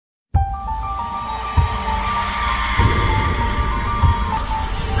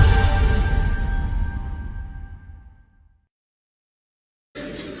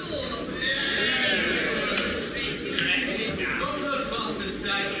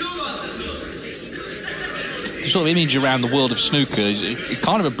sort of image around the world of snooker is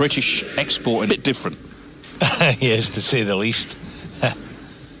kind of a British export, and a bit different. Yes, to say the least.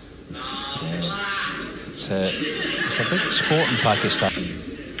 It's a big sport in Pakistan.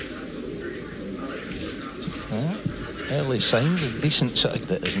 Early signs, a decent sort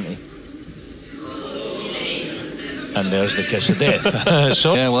of it, isn't he? And there's the kiss of death.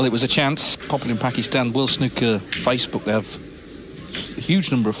 So yeah, well, it was a chance. Popular in Pakistan, World Snooker Facebook, they have a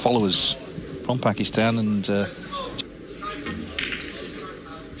huge number of followers from Pakistan, and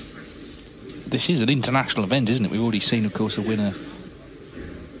this is an international event, isn't it? We've already seen, of course, a winner.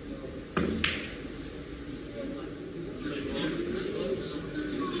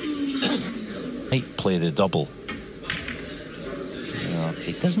 Might play the double.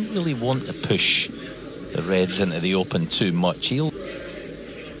 He doesn't really want to push the reds into the open too much. He'll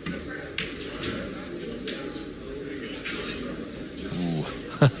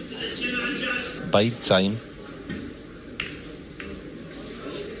bide time.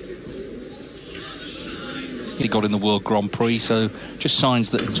 He got in the World Grand Prix, so just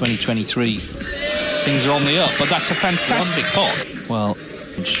signs that in 2023 things are on the up. But that's a fantastic pot. Well,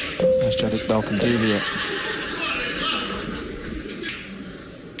 as Jadick Bell can do here.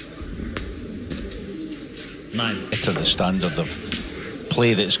 To the standard of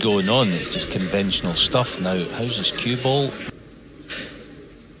play that's going on, it's just conventional stuff now. How's his cue ball?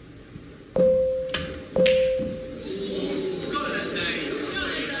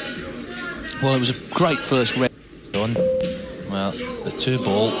 Well, it was a great first red. On. Well, the two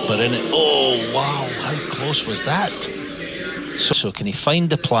ball, but in it. Oh wow, how close was that? So can he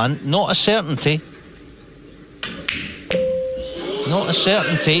find the plant? Not a certainty. Not a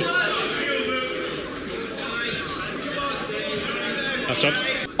certainty.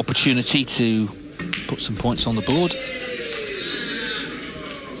 Opportunity to put some points on the board.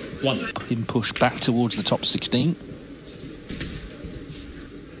 Him push back towards the top 16. 7.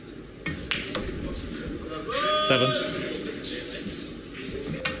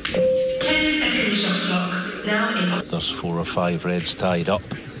 10-second shot clock. Now in. There's 4 or 5 reds tied up.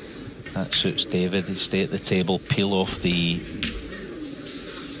 That suits David. He stay at the table, peel off the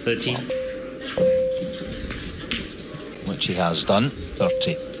 13. Which he has done.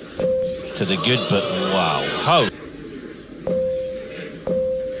 30 to the good, but wow, how?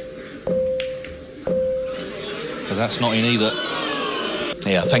 So that's not in either.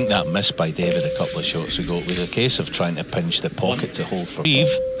 Yeah, I think that missed by David a couple of shots ago. It was a case of trying to pinch the pocket to hold for Eve.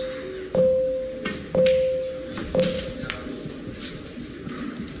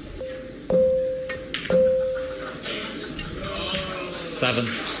 Seven.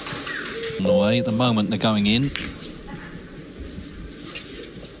 On the way at the moment, they're going in.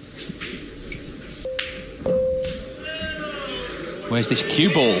 Where's this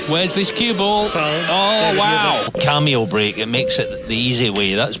cue ball? Where's this cue ball? Oh, wow. Cameo break, it makes it the easy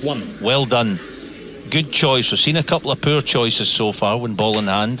way. That's 1. Well done. Good choice. We've seen a couple of poor choices so far when ball in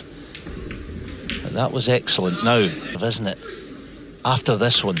hand. But that was excellent. Now, isn't it? After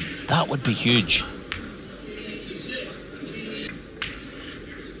this one, that would be huge.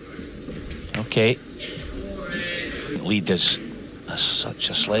 Okay. Lead is such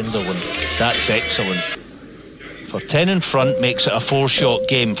a slender one. That's excellent. For 10 in front makes it a 4-shot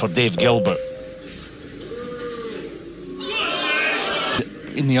game for Dave Gilbert.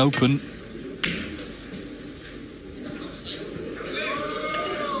 In the open.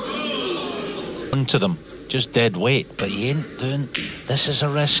 Onto them, just dead weight, but he ain't doing. This is a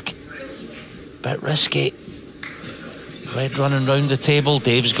risk. Bit risky. Red running round the table.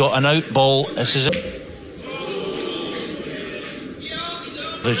 Dave's got an out ball. This is it.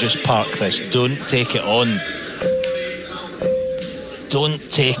 They just park this. Don't take it on. Don't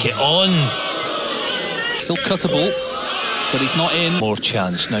take it on. Still cuttable, but he's not in. More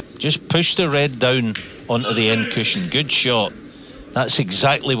chance now. Just push the red down onto the end cushion. Good shot. That's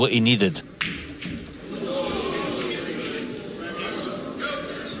exactly what he needed.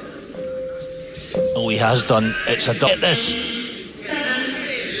 Oh, he has done. It's a. Get this.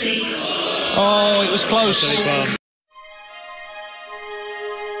 Oh, it was close.